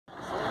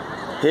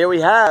Here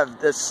we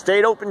have the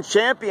State Open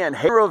champion,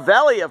 Hayden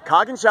Rovelli of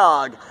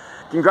Coginchaug.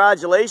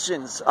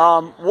 Congratulations.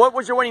 What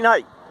was your winning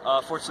height?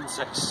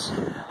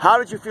 14.6. How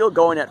did you feel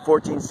going at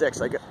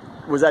 14.6? Like,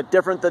 was that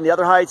different than the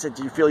other heights? Did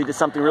you feel you did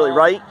something really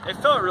right? It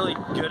felt really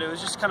good. It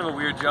was just kind of a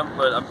weird jump,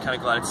 but I'm kind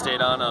of glad it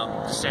stayed on.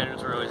 The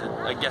standards were always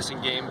a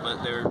guessing game,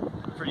 but they were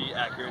pretty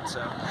accurate,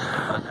 so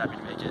I'm happy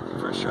to make it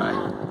first try.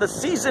 The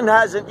season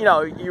hasn't, you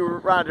know, you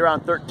rounded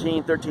around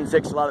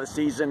 13.6 a lot of the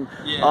season.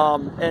 Yeah.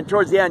 And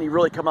towards the end, you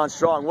really come on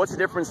strong. What's the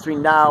difference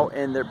between now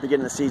and the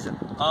beginning of the season?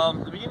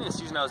 The beginning of the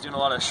season, I was doing a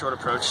lot of short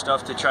approach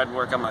stuff to try and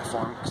work on my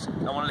form.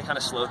 I wanted to kind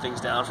of slow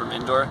things down from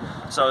indoor.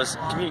 So I was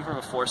competing from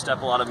a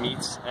 4-step, a lot of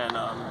meets, and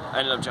I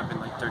ended up jumping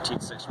like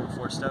 13.6 from a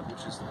 4-step,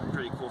 which is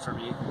pretty cool for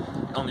me,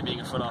 only being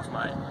a foot off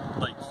my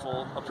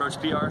full approach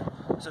PR.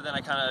 So then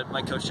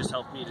my coach just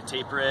helped me to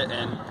taper it,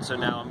 and so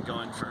now I'm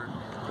going for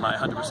my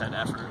 100%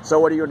 effort. So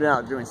what are you doing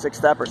now? Doing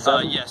 6-step or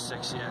 7? Yes,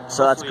 6, yeah.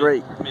 So that's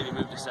great. Maybe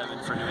move to 7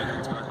 for New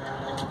England.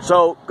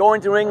 So going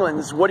to New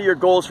England's, what are your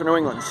goals for New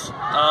England's?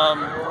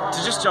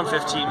 To just jump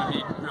 15 would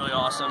be really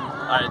awesome.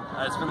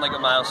 It's been like a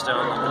milestone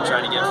I've been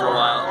trying to get for a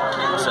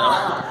while. So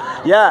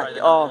yeah,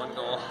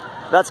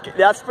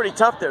 that's pretty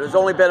tough there. There's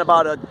only been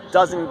about a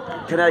dozen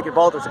Connecticut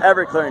vaulters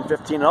ever clearing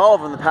 15, and all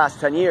of them in the past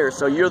 10 years.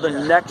 So you're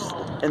the next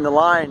in the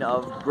line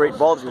of great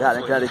vaulters we've had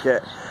in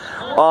Connecticut.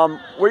 Where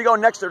are you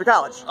going next to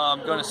college? I'm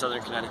going to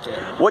Southern Connecticut.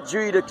 What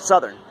drew you to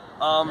Southern?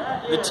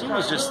 The team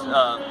was just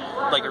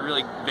like a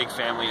really big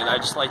family, and I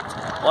just liked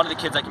a lot of the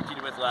kids I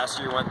competed with last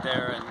year went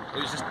there, and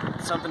it was just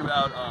something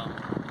about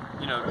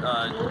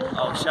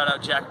I'll shout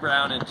out Jack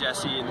Brown and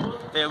Jesse, and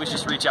they always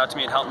just reach out to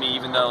me and help me,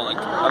 even though like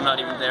I'm not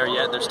even there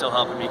yet. They're still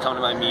helping me come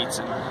to my meets,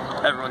 and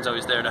everyone's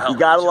always there to help. You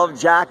gotta love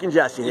Jack and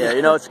Jesse here.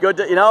 You know, it's good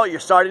to, you know, you're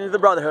starting into the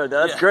brotherhood.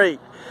 That's great.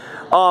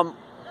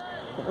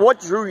 What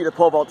drew you to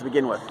pole vault to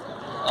begin with?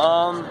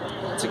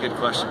 That's a good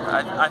question.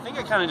 I think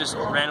I kind of just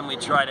randomly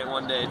tried it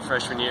one day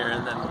freshman year,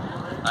 and then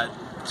I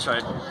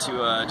tried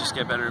to just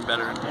get better and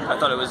better. And I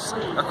thought it was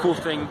a cool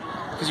thing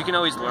because you can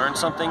always learn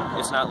something.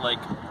 It's not like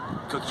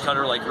cookie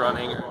cutter like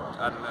running or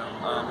I don't know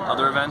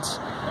other events.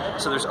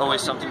 So there's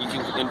always something you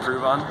can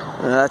improve on.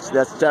 That's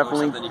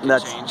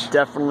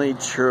definitely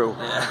true.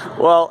 Yeah.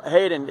 Well,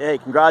 Hayden, hey,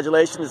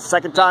 congratulations! It's the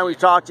second time we've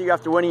talked to you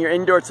after winning your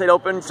indoor State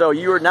Open. So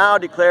you are now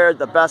declared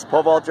the best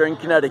pole vaulter in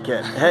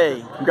Connecticut.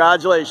 Hey,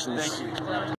 congratulations! Thank you.